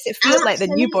 which makes it feel like the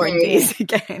newborn days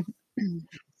again.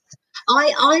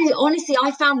 I honestly,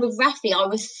 I found with Rafi, I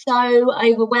was so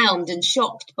overwhelmed and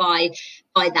shocked by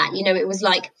that. It was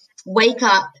like, wake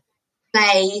up,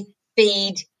 play,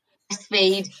 feed,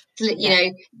 breastfeed, sleep,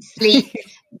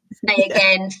 play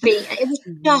again, feed. It was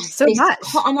just so much.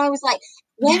 And I was like,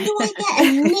 when do I get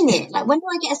a minute? Like, when do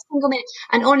I get a single minute?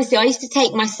 And honestly, I used to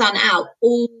take my son out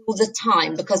all the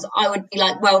time because I would be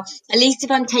like, well, at least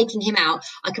if I'm taking him out,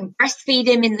 I can breastfeed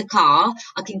him in the car.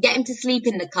 I can get him to sleep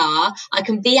in the car. I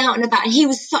can be out and about. And he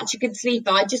was such a good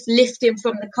sleeper. I'd just lift him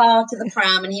from the car to the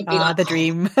pram and he'd be like, the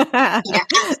dream. Yeah,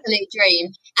 absolute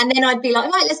dream. And then I'd be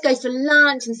like, right, let's go for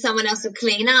lunch, and someone else would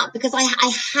clean up because I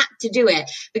had to do it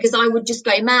because I would just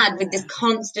go mad with this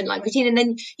constant like routine. And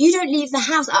then you don't leave the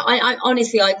house. I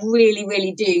honestly, I really,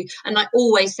 really do. And I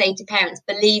always say to parents,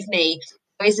 believe me,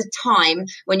 there is a time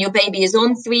when your baby is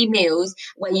on 3 meals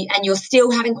and you're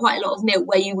still having quite a lot of milk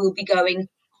where you will be going,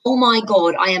 oh my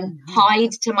God, I am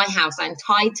tied to my house. I'm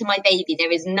tied to my baby.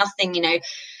 There is nothing,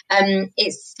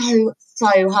 it's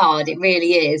so hard. It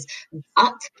really is.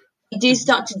 But they do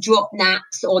start to drop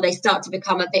naps, or they start to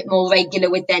become a bit more regular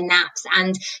with their naps,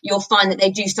 and you'll find that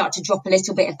they do start to drop a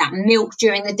little bit of that milk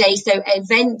during the day. So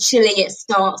eventually it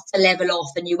starts to level off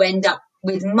and you end up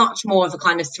with much more of a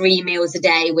kind of 3 meals a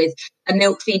day with a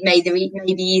milk feed maybe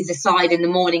either side in the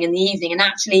morning and the evening, and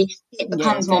actually it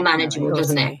becomes more manageable,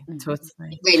 doesn't it? Totally.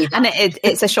 It really does. And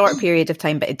it's a short period of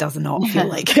time, but it does not feel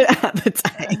like it at the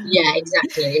time. Yeah,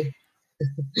 exactly.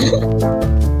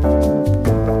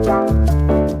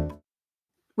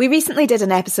 We recently did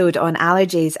an episode on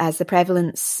allergies as the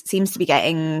prevalence seems to be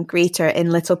getting greater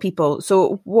in little people.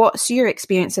 So what's your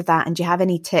experience of that? And do you have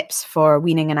any tips for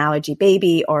weaning an allergy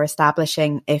baby or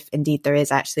establishing if indeed there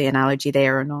is actually an allergy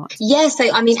there or not? Yeah,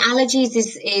 so I mean, allergies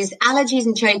is allergies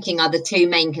and choking are the 2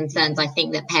 main concerns I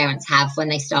think that parents have when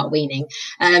they start weaning.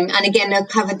 And again, I've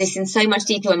covered this in so much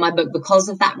detail in my book because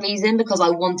of that reason, because I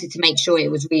wanted to make sure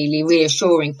it was really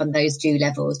reassuring from those 2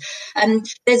 levels.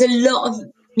 There's a lot of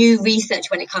new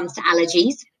research when it comes to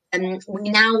allergies. We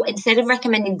now, instead of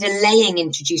recommending delaying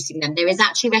introducing them, there is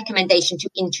actually recommendation to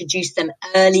introduce them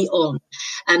early on.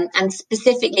 And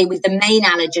specifically with the main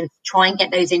allergens, try and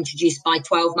get those introduced by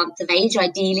 12 months of age,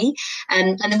 ideally.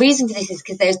 And the reason for this is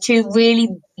because there's 2 really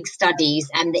big studies,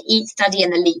 the EAT study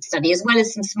and the LEAP study, as well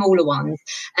as some smaller ones,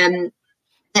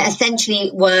 that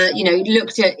essentially were,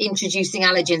 looked at introducing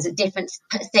allergens at different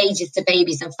stages to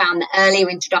babies and found that earlier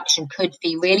introduction could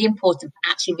be really important for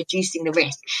actually reducing the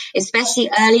risk, especially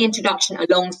early introduction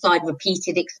alongside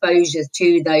repeated exposures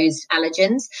to those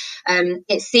allergens.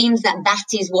 It seems that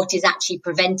is what is actually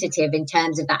preventative in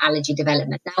terms of that allergy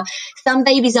development. Now, some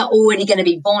babies are already going to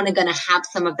be born and going to have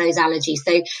some of those allergies.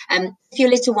 So if your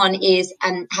little one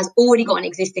has already got an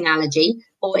existing allergy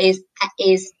or has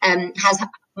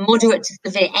moderate to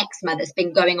severe eczema that's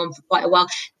been going on for quite a while,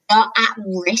 they are at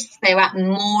risk. They're at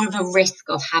more of a risk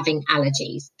of having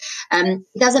allergies. It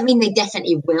doesn't mean they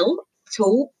definitely will at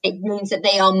all. It means that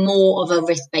they are more of a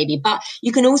risk baby. But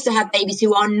you can also have babies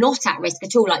who are not at risk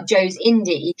at all, like Joe's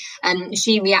Indy.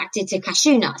 She reacted to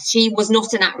cashew nuts. She was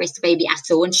not an at-risk baby at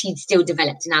all, and she'd still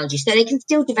developed an allergy. So they can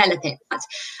still develop it. But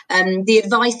the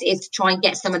advice is to try and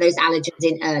get some of those allergens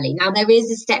in early. Now, there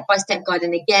is a step-by-step guide.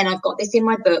 And again, I've got this in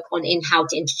my book on how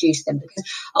to introduce them, because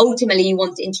ultimately you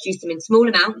want to introduce them in small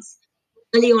amounts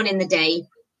early on in the day.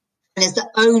 And it's the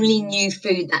only new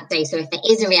food that day. So if there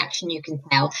is a reaction, you can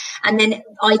tell. And then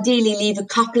ideally leave a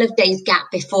couple of days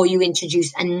gap before you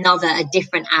introduce a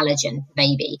different allergen to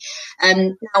baby.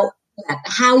 Now,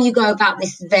 how you go about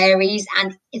this varies.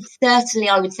 And it's certainly,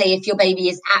 I would say, if your baby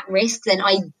is at risk, then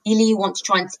ideally you want to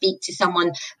try and speak to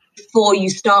someone before you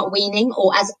start weaning,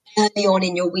 or as early on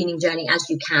in your weaning journey as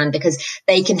you can, because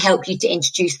they can help you to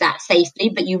introduce that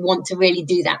safely. But you want to really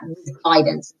do that with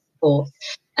guidance and support.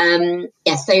 And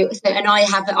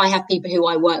I have people who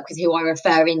I work with, who I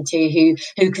refer into,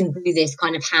 who can do this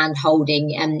kind of hand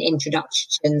holding and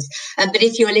introductions. But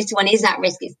if your little one is at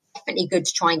risk, it's definitely good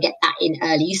to try and get that in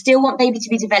early. You still want baby to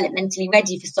be developmentally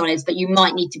ready for solids, but you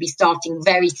might need to be starting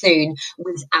very soon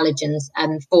with allergens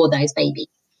for those babies.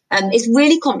 It's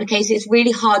really complicated. It's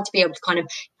really hard to be able to kind of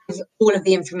give all of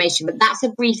the information, but that's a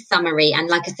brief summary. And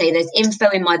like I say, there's info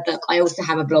in my book. I also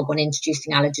have a blog on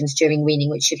introducing allergens during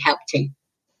weaning, which should help too.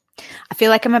 I feel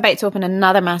like I'm about to open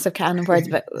another massive can of words,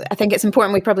 but I think it's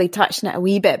important we probably touched on it a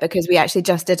wee bit, because we actually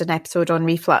just did an episode on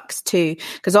reflux too,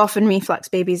 because often reflux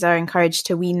babies are encouraged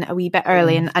to wean a wee bit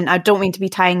early. And I don't mean to be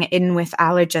tying it in with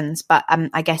allergens, but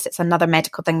I guess it's another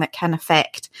medical thing that can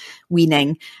affect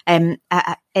weaning.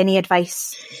 Any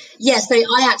advice? Yeah, so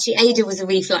Ada was a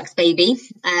reflux baby.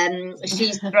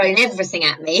 She's thrown everything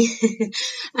at me.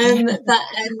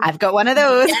 I've got one of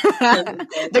those. Yeah.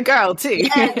 The girl too.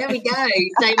 Yeah, there we go.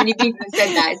 So many people have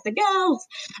said that. It's the girls.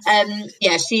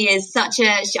 She is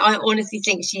I honestly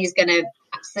think she is going to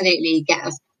absolutely get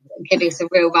us giving us a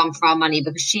real run for our money,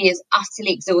 because she is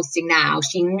utterly exhausting now.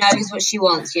 She knows what she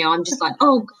wants. I'm just like,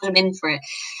 oh God, I'm in for it.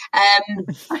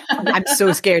 I'm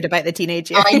so scared about the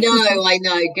teenager. I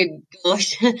know. Good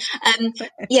gosh.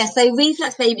 So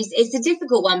reflux babies, it's a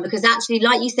difficult one, because actually,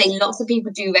 like you say, lots of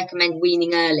people do recommend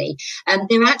weaning early.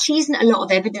 There actually isn't a lot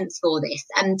of evidence for this.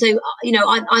 And so,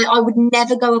 I would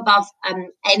never go above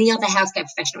any other healthcare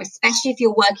professional, especially if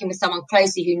you're working with someone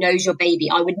closely who knows your baby.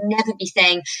 I would never be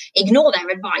saying ignore their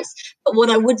advice. But what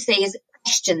I would say is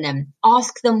question them,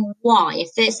 ask them why.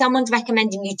 If there's someone's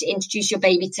recommending you to introduce your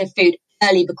baby to food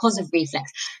early because of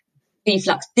reflux,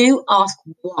 do ask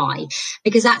why.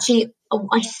 Because actually,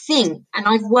 I think, and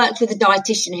I've worked with a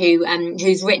dietitian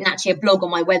who's written actually a blog on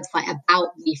my website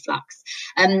about reflux.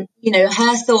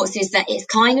 Her thoughts is that it's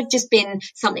kind of just been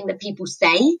something that people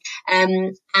say,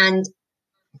 and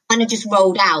kind of just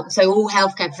rolled out. So all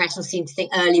healthcare professionals seem to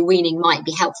think early weaning might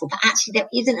be helpful, but actually there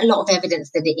isn't a lot of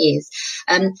evidence that it is.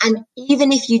 And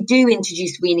even if you do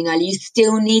introduce weaning early, you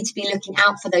still need to be looking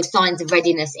out for those signs of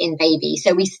readiness in baby.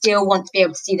 So we still want to be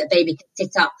able to see that baby can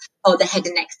sit up, hold their head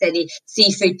and neck steady,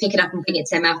 see food, pick it up and bring it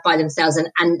to their mouth by themselves,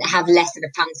 and have less of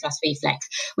a tongue thrust reflex.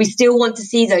 We still want to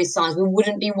see those signs. We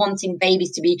wouldn't be wanting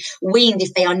babies to be weaned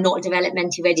if they are not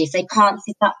developmentally ready, if they can't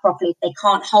sit up properly, if they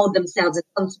can't hold themselves and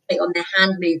concentrate on their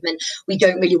hand movement. We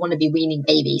don't really want to be weaning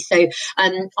babies. So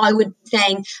I would be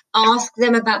saying, ask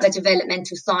them about their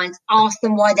developmental signs, ask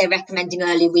them why they're recommending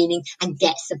early weaning, and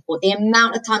get support. The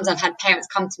amount of times I've had parents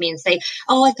come to me and say,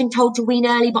 oh, I've been told to wean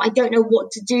early, but I don't know what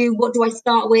to do. What do I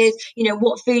start with?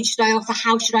 What food should I offer?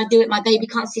 How should I do it? My baby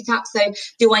can't sit up, so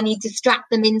do I need to strap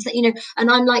them in?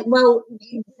 And I'm like, well,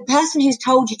 the person who's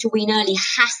told you to wean early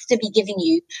has to be giving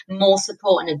you more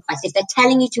support and advice. If they're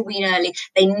telling you to wean early,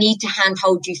 they need to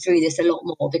handhold you through this a lot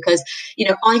more, because,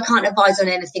 I can't advise on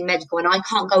anything medical, and I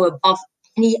can't go above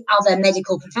any other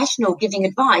medical professional giving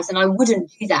advice, and I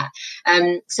wouldn't do that.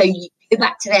 So you go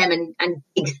back to them and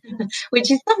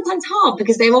which is sometimes hard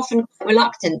because they're often quite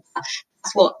reluctant.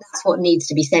 That's what needs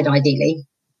to be said, ideally.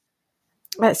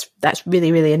 That's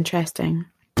really, really interesting.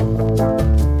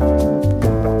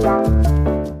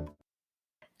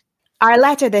 Our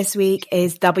letter this week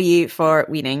is W for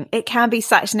weaning. It can be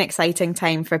such an exciting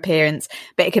time for parents,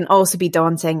 but it can also be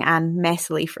daunting and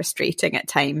messily frustrating at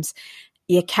times.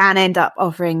 You can end up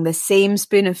offering the same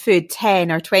spoon of food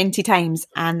 10 or 20 times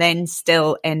and then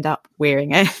still end up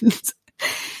wearing it.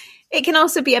 It can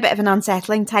also be a bit of an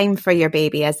unsettling time for your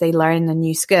baby as they learn a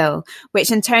new skill,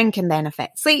 which in turn can then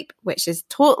affect sleep, which is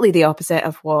totally the opposite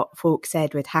of what folk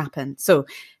said would happen. So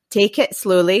take it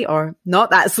slowly, or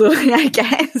not that slowly, I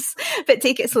guess, but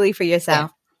take it slowly for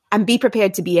yourself. And be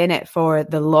prepared to be in it for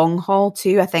the long haul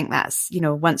too. I think that's,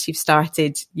 once you've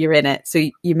started, you're in it. So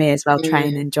you may as well try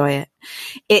and enjoy it.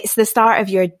 It's the start of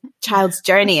your child's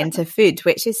journey into food,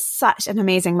 which is such an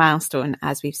amazing milestone,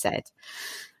 as we've said.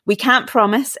 We can't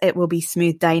promise it will be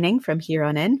smooth dining from here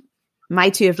on in. My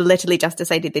two have literally just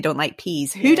decided they don't like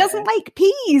peas. Who doesn't like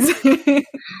peas?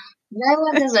 No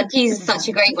one does. Peas is such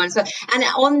a great one. So, and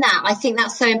on that, I think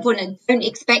that's so important. Don't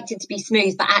expect it to be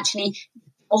smooth, but actually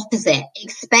opposite.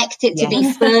 Expect it to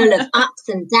be full of ups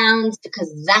and downs, because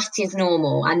that is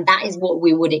normal and that is what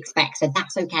we would expect. So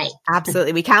that's okay.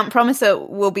 Absolutely. We can't promise it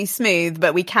will be smooth,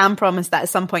 but we can promise that at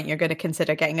some point you're going to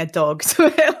consider getting a dog to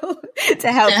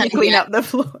help you clean up the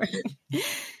floor.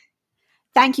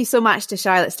 Thank you so much to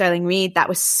Charlotte Stirling Reed. That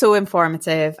was so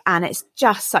informative, and it's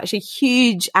just such a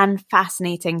huge and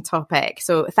fascinating topic.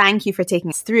 So thank you for taking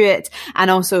us through it, and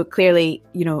also clearly,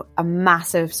 a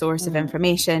massive source of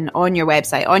information on your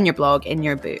website, on your blog, in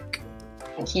your book.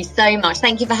 Thank you so much.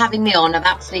 Thank you for having me on. I've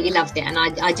absolutely loved it, and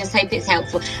I just hope it's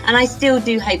helpful. And I still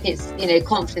do hope it's,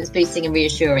 confidence boosting and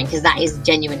reassuring, because that is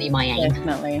genuinely my aim.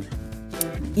 Definitely.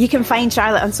 You can find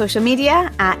Charlotte on social media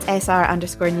at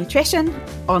SR_nutrition,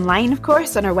 online, of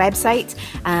course, on our website,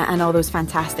 and all those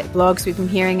fantastic blogs we've been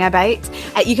hearing about.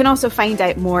 You can also find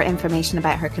out more information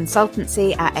about her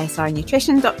consultancy at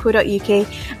srnutrition.co.uk,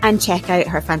 and check out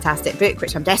her fantastic book,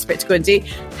 which I'm desperate to go and do,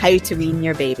 How to Wean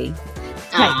Your Baby.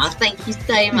 Thank you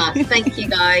so much. Thank you,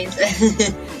 guys.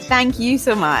 Thank you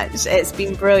so much. It's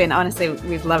been brilliant. Honestly,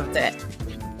 we've loved it.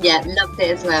 Yeah, loved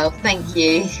it as well. Thank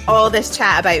you. All this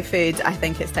chat about food, I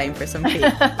think it's time for some food.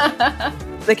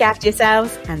 Look after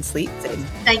yourselves and sleep soon.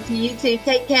 Thank you, you too.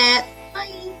 Take care.